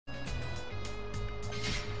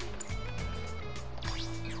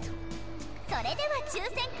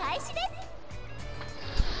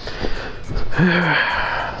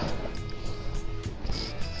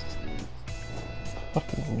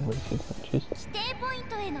Fucking wasted matches.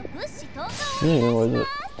 Yeah, what is it?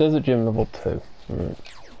 Desert Gym level 2. Right.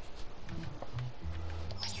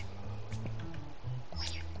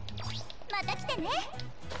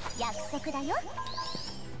 Guess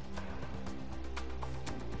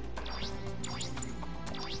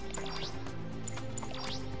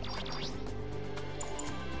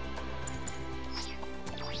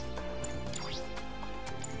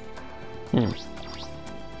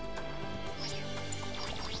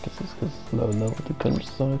it's because it's low level to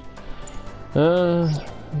countryside. I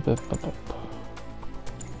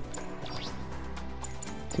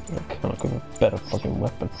can't give a better fucking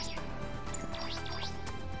weapon.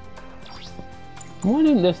 Why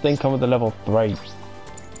didn't this thing come with a level 3?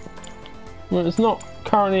 Well, it's not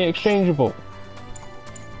currently exchangeable.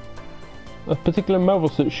 A particular mobile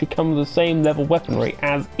suit should come with the same level weaponry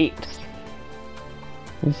as it.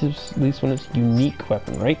 At least when it's unique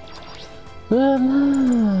weaponry.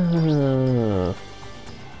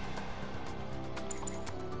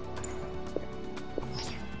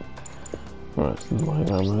 Right, it's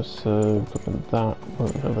light ammo, so clicking that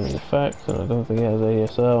won't have any effect, and I don't think it has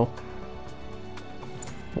ASL.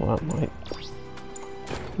 Well, that might.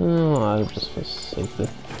 Oh, I'll just for safety.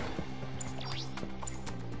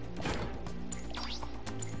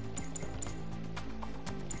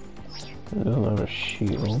 It doesn't have a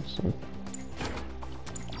shield, so.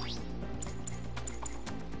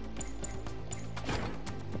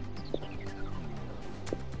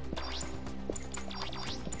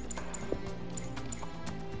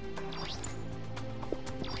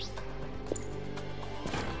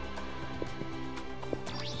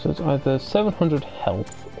 So it's either 700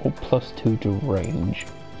 health or +2 to range.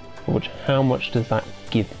 Which, how much does that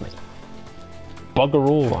give me? Bugger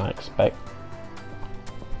all, I expect.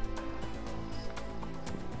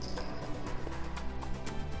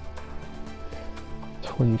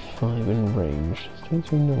 .25 in range. It's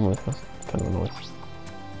 23 normally, that's kind of annoying.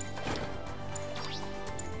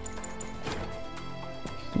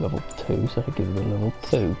 It's level 2, so I give it a level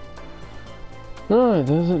 2. Right,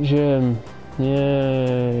 Desert Gym.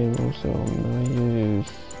 Yay, also no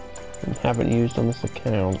use. And haven't used on this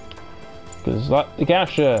account. Because like the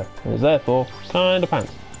Gasher is therefore kinda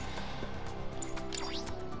pants.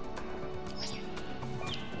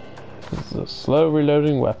 This is a slow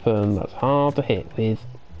reloading weapon that's hard to hit with.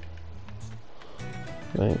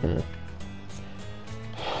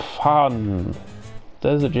 Fun!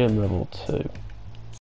 Desert Gym level 2.